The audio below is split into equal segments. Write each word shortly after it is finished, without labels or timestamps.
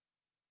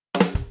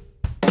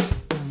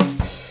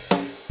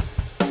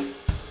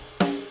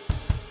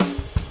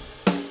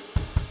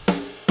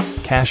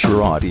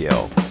Geocacher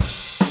Audio.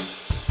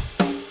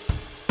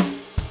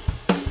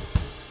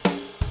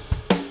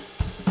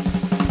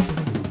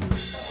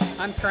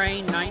 I'm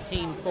trained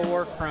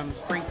 1904 from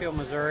Springfield,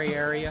 Missouri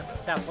area,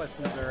 southwest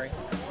Missouri.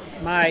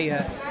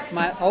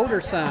 My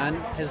older son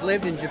has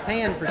lived in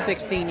Japan for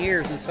 16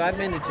 years, and so I've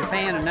been to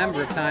Japan a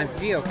number of times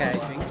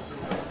geocaching.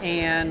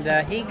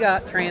 And he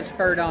got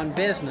transferred on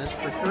business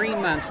for 3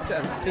 months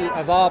to,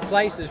 of all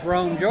places,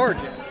 Rome,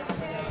 Georgia.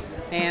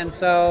 And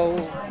so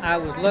I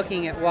was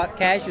looking at what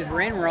caches were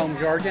in Rome,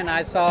 Georgia, and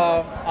I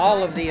saw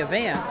all of the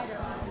events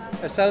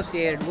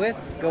associated with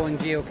going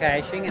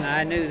geocaching, and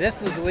I knew this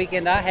was the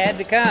weekend I had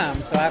to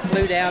come. So I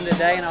flew down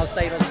today, and I'll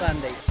stay till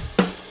Sunday.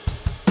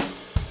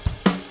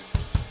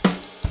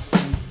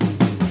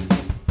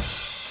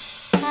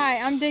 Hi,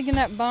 I'm Digging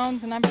Up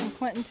Bones, and I'm from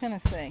Clinton,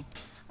 Tennessee.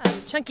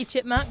 I'm Chunky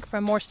Chipmunk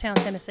from Morristown,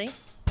 Tennessee.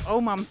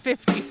 I'm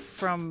 50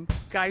 from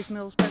Guys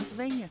Mills,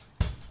 Pennsylvania.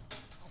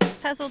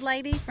 Puzzled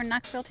Lady from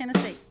Knoxville,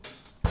 Tennessee.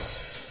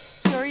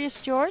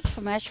 Curious George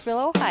from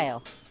Asheville,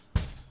 Ohio.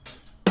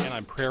 And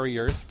I'm Prairie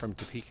Earth from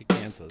Topeka,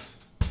 Kansas.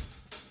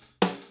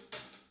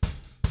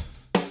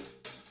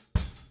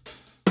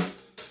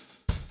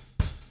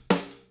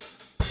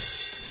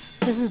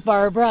 This is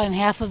Barbara. I'm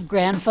half of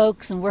Grand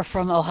Folks, and we're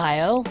from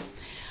Ohio.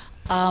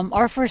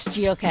 Our first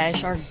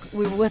geocache,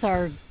 we were with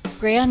our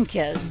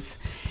grandkids,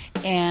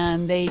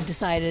 and they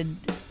decided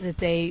that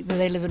they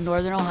live in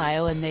northern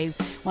Ohio, and they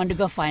wanted to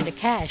go find a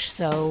cache.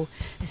 So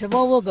they said,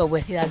 well, we'll go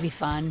with you. That'd be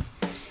fun.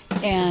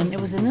 And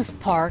it was in this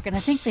park, and I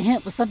think the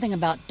hint was something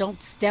about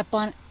don't step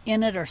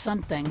in it or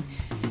something.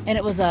 And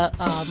it was a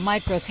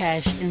micro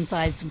cache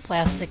inside some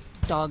plastic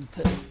dog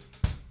poo.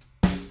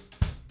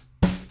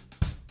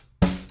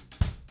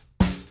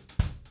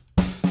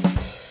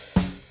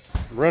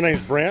 My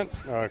name's Brent.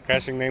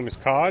 Caching name is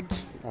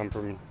Cods. I'm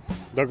from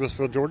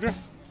Douglasville, Georgia.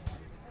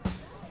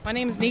 My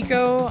name's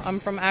Nico. I'm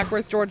from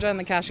Ackworth, Georgia, and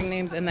the caching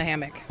name's In the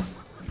Hammock.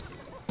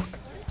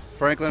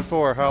 Franklin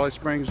 4, Holly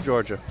Springs,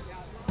 Georgia.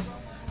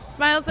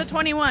 Smiles at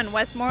 21,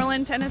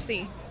 Westmoreland,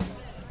 Tennessee.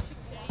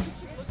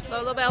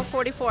 Lola Bell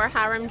 44,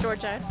 Hiram,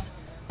 Georgia.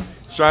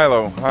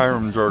 Shiloh,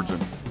 Hiram, Georgia.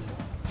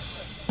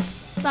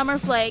 Summer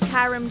Flake,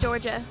 Hiram,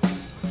 Georgia.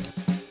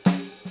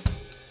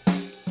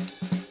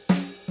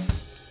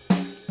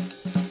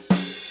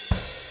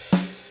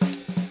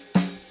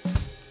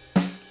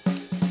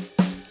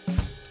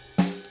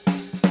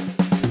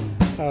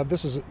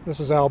 This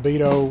is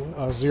Albedo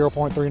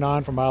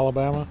 0.39 from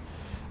Alabama.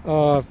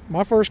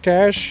 My first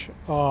cache,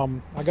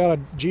 I got a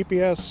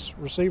GPS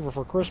receiver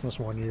for Christmas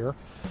one year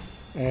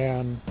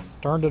and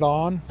turned it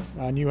on.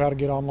 I knew how to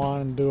get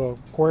online and do a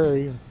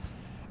query,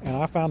 and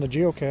I found a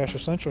geocache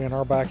essentially in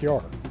our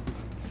backyard.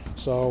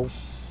 So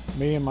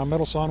me and my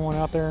middle son went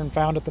out there and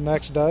found it the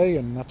next day,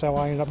 and that's how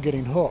I ended up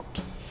getting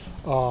hooked,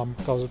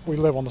 because we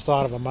live on the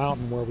side of a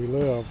mountain where we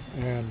live,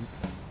 and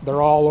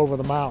they're all over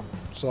the mountain.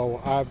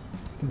 So I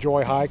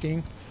enjoy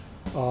hiking,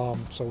 so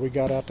we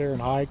got out there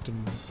and hiked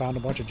and found a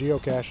bunch of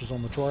geocaches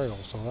on the trail.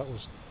 So that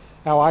was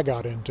how I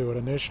got into it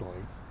initially.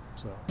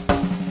 So.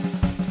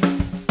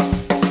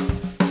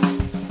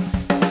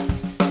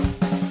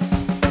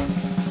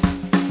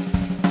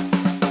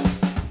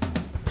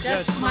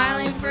 Just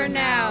smiling for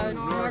now,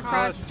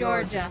 Norcross,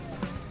 Georgia.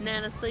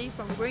 Nana C.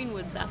 from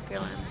Greenwood, South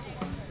Carolina.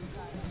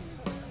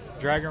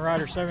 Dragon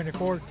Rider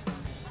 74,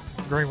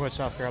 Greenwood,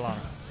 South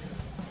Carolina.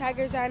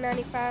 Tigers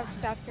I-95,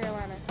 South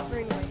Carolina,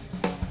 Greenwood.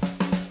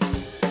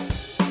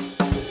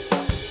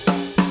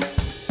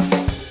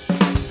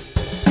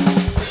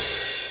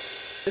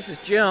 This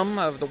is Jim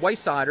of the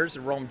Waysiders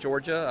in Rome,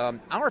 Georgia.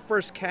 Our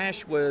first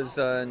cache was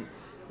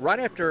right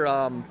after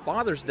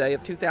Father's Day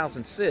of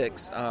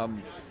 2006.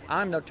 I'm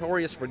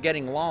notorious for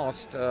getting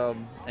lost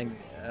and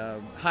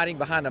hiding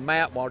behind a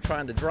map while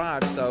trying to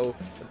drive, so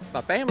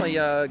my family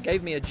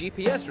gave me a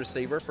GPS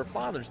receiver for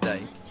Father's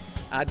Day.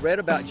 I'd read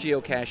about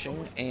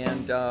geocaching,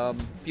 and a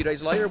few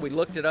days later we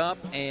looked it up,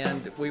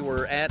 and we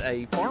were at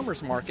a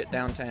farmer's market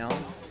downtown,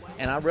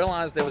 and I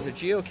realized there was a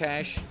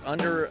geocache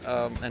under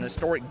an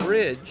historic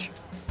bridge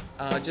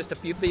just a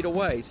few feet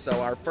away.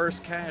 So our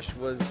first cache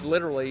was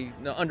literally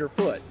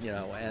underfoot,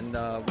 and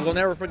we'll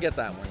never forget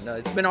that one.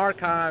 It's been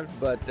archived,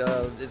 but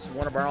it's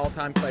one of our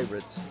all-time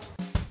favorites.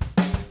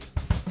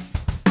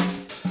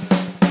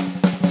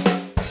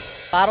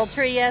 Bottle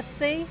Tree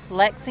SC,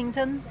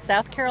 Lexington,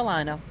 South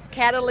Carolina.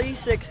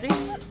 Catalyst 60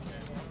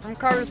 from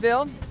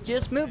Cartersville.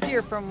 Just moved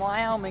here from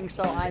Wyoming,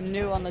 so I'm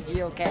new on the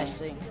geocache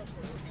scene.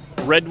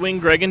 Red Wing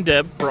Greg and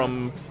Deb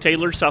from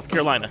Taylor, South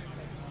Carolina.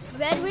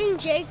 Red Wing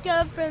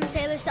Jacob from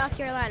Taylor, South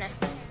Carolina.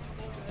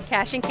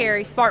 Cash and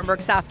Carry,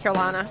 Spartanburg, South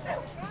Carolina.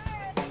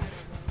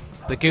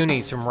 The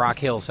Goonies from Rock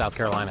Hill, South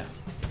Carolina.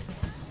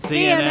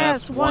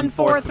 CNS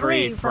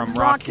 143 from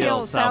Rock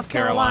Hill, South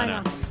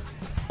Carolina.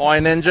 Oi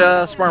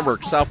Ninja,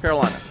 Spartanburg, South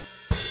Carolina.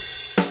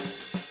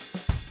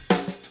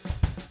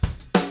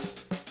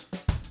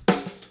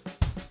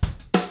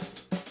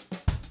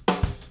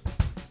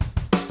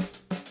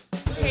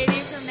 Katie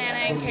from Nana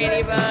and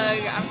Katie Bug.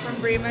 I'm from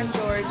Bremen,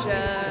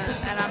 Georgia,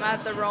 and I'm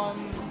at the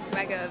Rome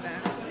Mega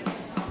event.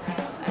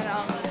 And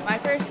My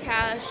first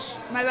cache,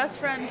 my best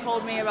friend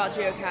told me about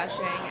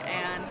geocaching,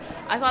 and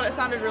I thought it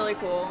sounded really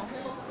cool.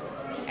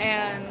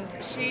 And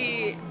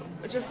she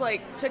just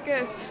took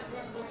us.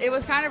 It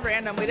was kind of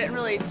random. We didn't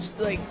really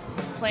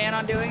plan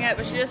on doing it,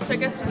 but she just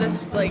took us to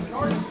this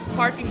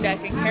parking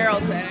deck in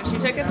Carrollton, and she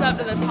took us up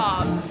to the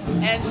top,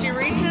 and she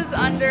reaches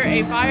under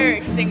a fire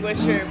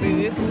extinguisher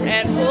booth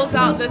and pulls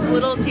out this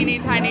little teeny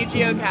tiny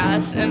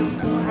geocache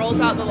and rolls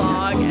out the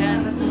log,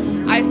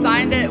 and I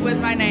signed it with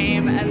my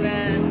name, and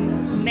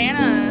then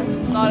Nana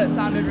thought it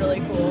sounded really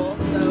cool,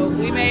 so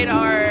we made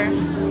our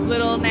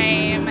little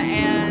name,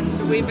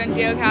 and we've been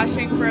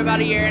geocaching for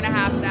about 1.5 years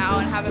now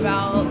and have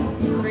about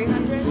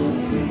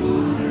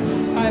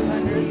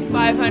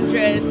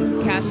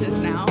 500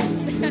 caches now.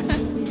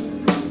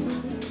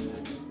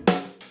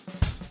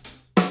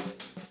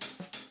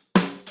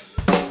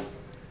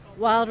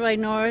 Wild Ray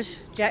Norris,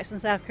 Jackson,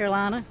 South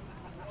Carolina.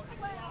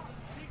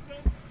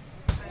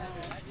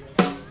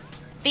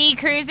 The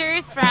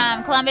Cruisers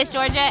from Columbus,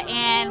 Georgia,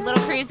 and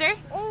Little Cruiser.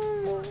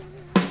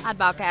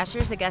 Oddball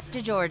Cachers,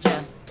 Augusta,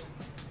 Georgia.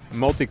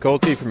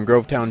 Multiculti from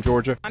Grovetown,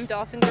 Georgia. I'm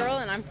Dolphin Girl,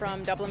 and I'm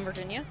from Dublin,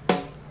 Virginia.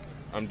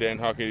 I'm Dan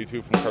Hawk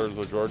 82 from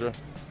Cartersville, Georgia.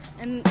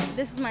 And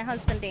this is my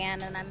husband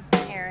Dan, and I'm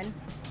Aaron.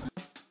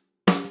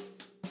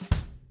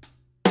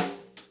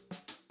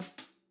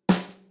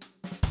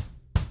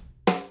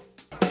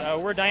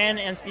 We're Diane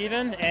and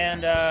Steven,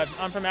 and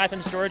I'm from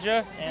Athens,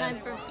 Georgia. And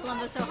I'm from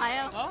Columbus,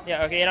 Ohio.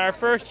 Yeah, okay, in our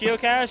first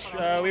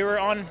geocache, we were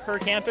on her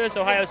campus,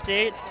 Ohio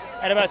State,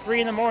 at about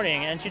 3 in the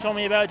morning, and she told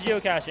me about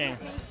geocaching.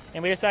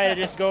 And we decided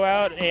to just go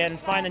out and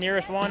find the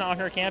nearest one on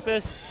her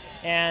campus.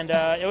 And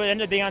it would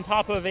end up being on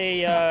top of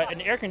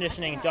an air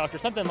conditioning duct or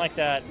something like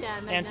that. Yeah,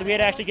 and so we had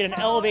to actually get an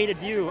elevated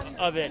view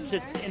of it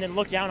and then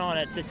look down on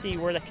it to see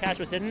where the cache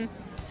was hidden.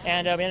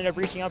 And we ended up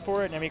reaching up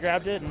for it, and we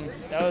grabbed it, and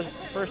that was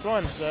the first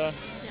one. So.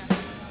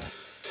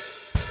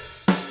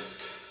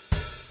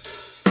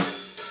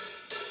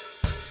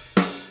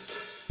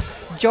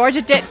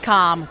 Georgia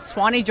Ditcom,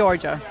 Swanee,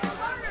 Georgia.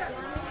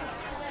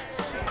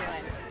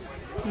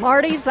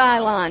 Marty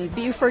Xylon,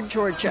 Buford,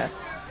 Georgia.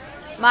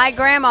 My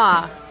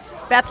grandma,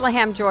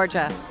 Bethlehem,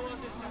 Georgia.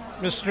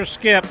 Mr.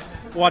 Skip,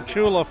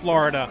 Wauchula,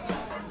 Florida.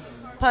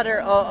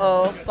 Putter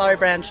OO, Flowery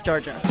Branch,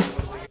 Georgia.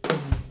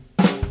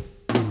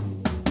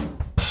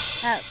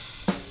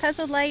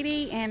 Puzzle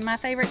Lady, and my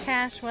favorite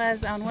cache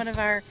was on one of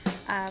our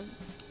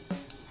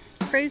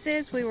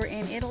cruises. We were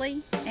in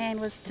Italy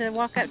and was to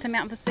walk up to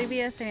Mount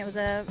Vesuvius, and it was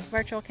a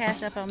virtual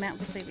cache up on Mount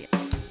Vesuvius.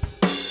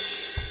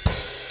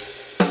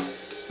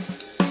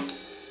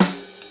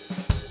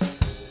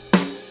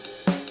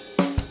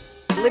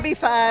 Libby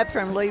 5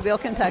 from Louisville,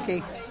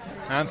 Kentucky.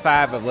 I'm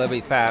 5 of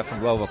Libby 5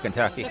 from Louisville,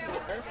 Kentucky.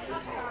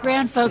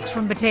 Grand Folks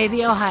from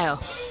Batavia, Ohio.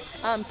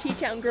 I'm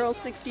T-Town Girl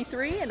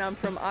 63, and I'm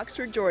from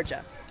Oxford,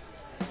 Georgia.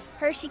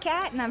 Hershey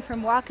Cat, and I'm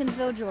from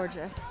Watkinsville,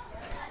 Georgia.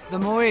 The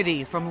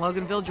Moiety from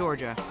Loganville,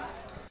 Georgia.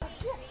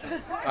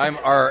 I'm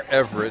R.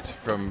 Everett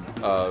from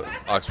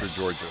Oxford,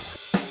 Georgia.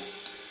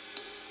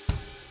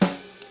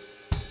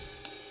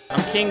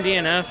 I'm King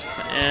DNF,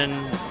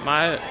 and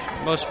my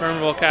most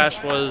memorable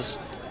cache was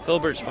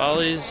Filbert's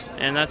Follies,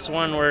 and that's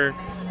one where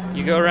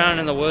you go around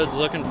in the woods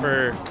looking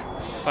for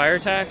fire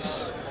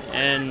attacks,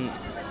 and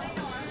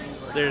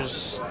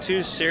there's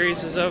 2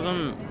 series of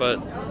them, but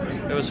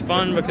it was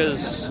fun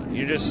because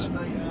you're just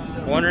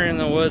wandering in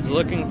the woods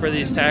looking for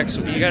these tacks.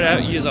 You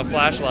gotta use a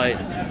flashlight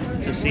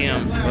to see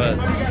them, but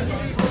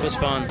it was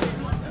fun.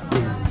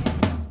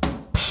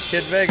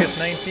 Kid Vegas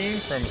 19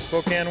 from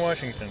Spokane,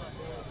 Washington.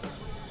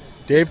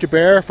 Dave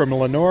DeBear from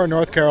Lenore,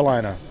 North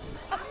Carolina.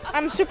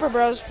 I'm Super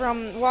Bros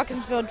from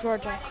Watkinsville,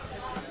 Georgia.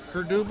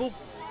 Kurt Double.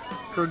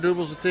 Kurt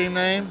Double's the team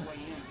name,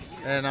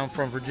 and I'm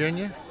from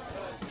Virginia,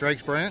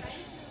 Drake's Branch,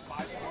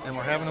 and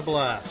we're having a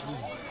blast.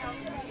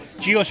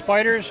 Geo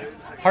Spiders,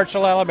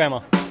 Hartselle,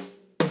 Alabama.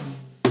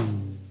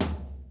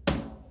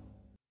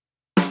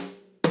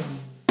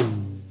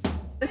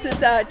 This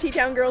is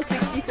T-Town Girl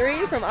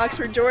 63 from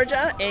Oxford,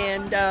 Georgia,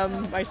 and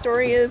my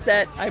story is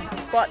that I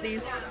bought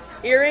these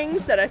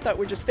earrings that I thought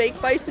were just fake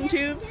bison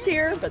tubes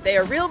here, but they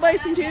are real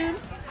bison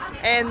tubes,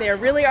 and there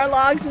really are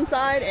logs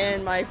inside,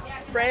 and my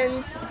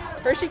friends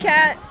Hershey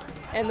Cat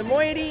and the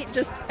Moiety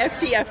just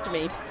FTF'd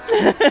me.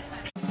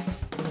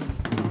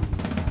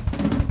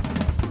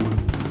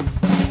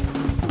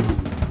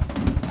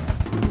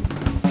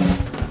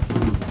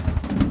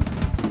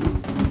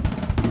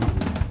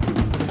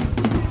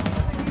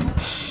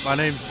 My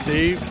name's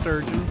Steve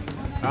Sturgeon.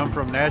 I'm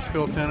from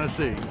Nashville,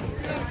 Tennessee.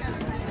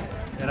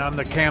 And I'm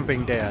the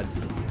camping dad.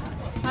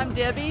 I'm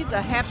Debbie,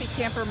 the happy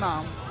camper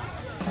mom.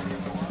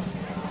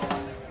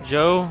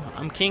 Joe,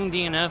 I'm King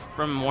DNF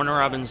from Warner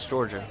Robins,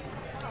 Georgia.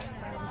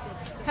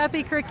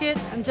 Happy Cricket,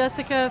 I'm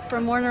Jessica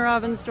from Warner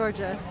Robins,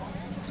 Georgia.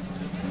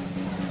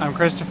 I'm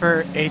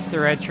Christopher, Ace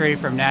the Red Tree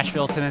from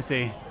Nashville,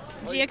 Tennessee.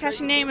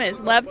 Geocaching name is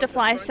Love to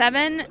Fly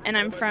 7, and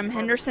I'm from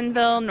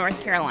Hendersonville,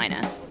 North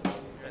Carolina.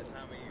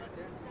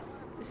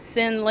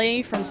 Sin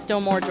Lee from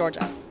Stillmore,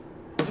 Georgia.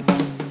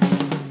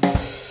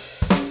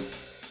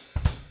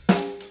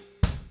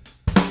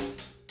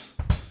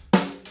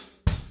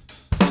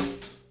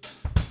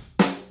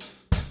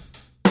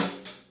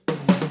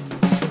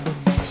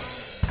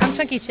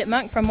 Chunky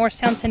Chipmunk from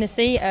Morristown,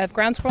 Tennessee, of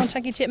Ground Squirrel and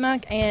Chunky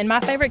Chipmunk, and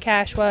my favorite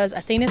cache was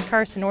Athena's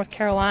Curse in North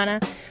Carolina,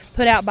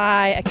 put out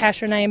by a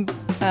cacher named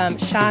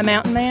Shy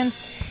Mountain Man.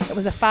 It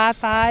was a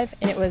 5-5,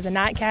 and it was a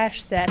night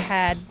cache that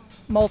had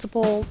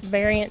multiple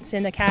variants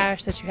in the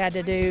cache that you had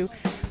to do.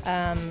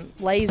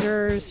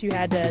 Lasers, you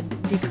had to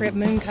decrypt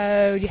moon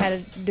code, you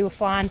had to do a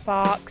flying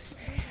fox.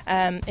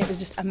 It was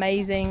just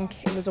amazing.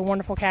 It was a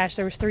wonderful cache.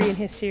 There was 3 in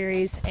his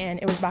series, and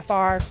it was by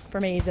far, for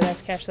me, the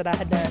best cache that I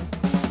had done.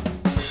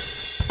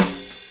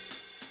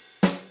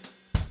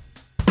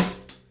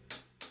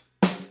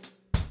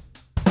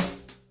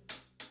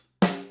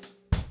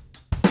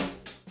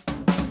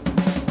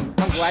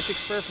 I'm Galactic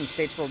Spur from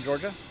Statesboro,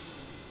 Georgia.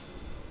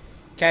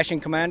 Caching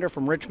Commander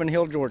from Richmond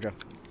Hill, Georgia.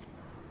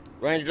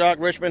 Ranger Doc,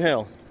 Richmond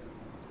Hill.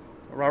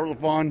 Robert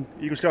LaFawn,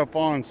 Eagle Scout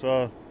Fawns,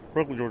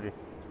 Brooklyn, Georgia.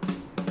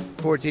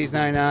 Forties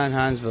 99,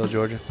 Hinesville,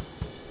 Georgia.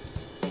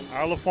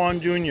 R. LaFawn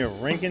Jr.,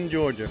 Rankin,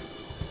 Georgia.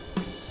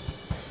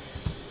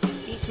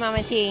 Beach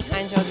Mama T,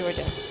 Hinesville,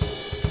 Georgia.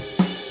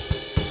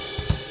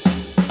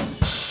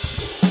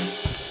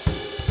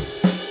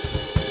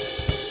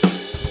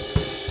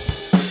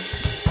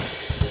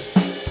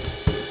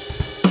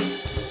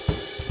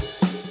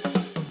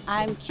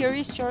 I'm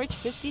Curious George,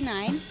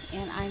 59,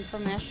 and I'm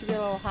from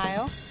Nashville,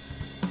 Ohio.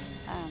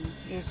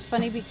 It's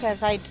funny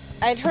because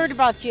I'd heard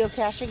about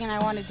geocaching and I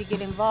wanted to get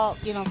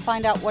involved,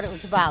 find out what it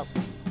was about.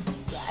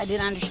 I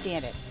didn't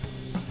understand it.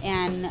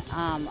 And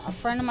a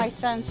friend of my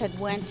son's had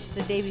went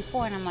the day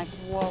before, and I'm like,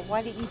 well,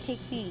 why didn't you take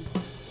me?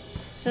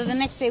 So the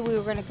next day we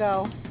were going to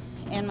go,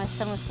 and my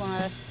son was going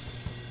with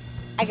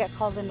us. I got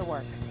called into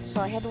work, so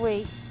I had to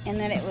wait. And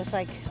then it was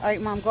like, all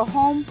right, Mom, go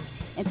home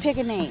and pick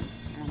a name.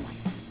 And I'm like,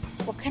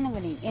 what kind of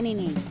a name? Any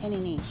name, any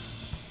name.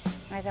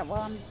 And I thought,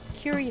 well, I'm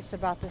curious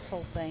about this whole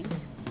thing.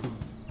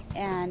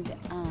 And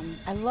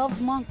I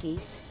love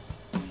monkeys.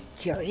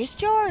 Curious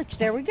George,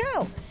 there we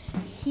go.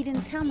 He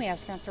didn't tell me I was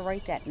going to have to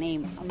write that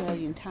name a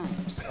million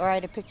times, or I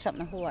had to pick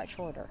something a whole lot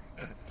shorter.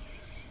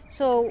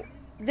 So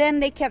then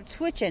they kept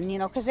switching,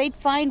 because they'd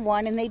find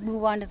one and they'd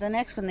move on to the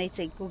next one. They'd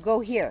say, we'll go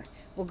here,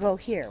 we'll go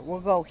here, we'll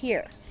go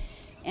here.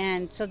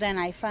 And so then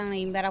I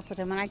finally met up with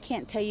him, and I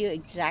can't tell you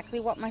exactly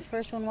what my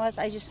first one was.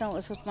 I just know it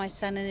was with my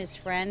son and his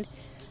friend.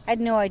 I had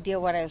no idea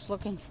what I was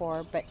looking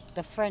for, but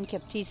the friend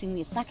kept teasing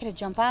me, it's not going to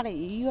jump out at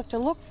you, you have to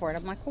look for it.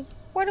 I'm like, well,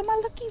 what am I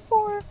looking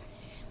for?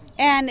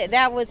 And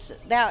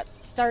that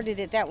started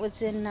it. That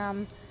was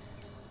in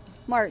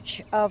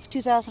March of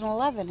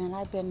 2011, and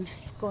I've been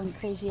going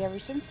crazy ever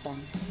since then.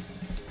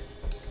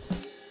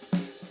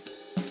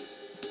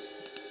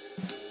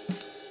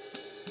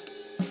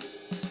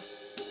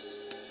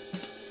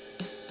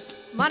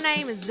 My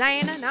name is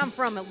Zana, and I'm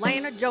from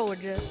Atlanta,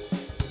 Georgia.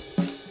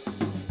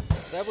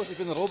 Servus, ich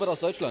bin Robert aus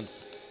Deutschland.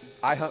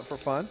 I hunt for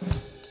fun.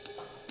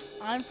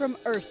 I'm from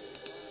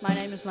Earth. My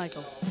name is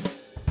Michael.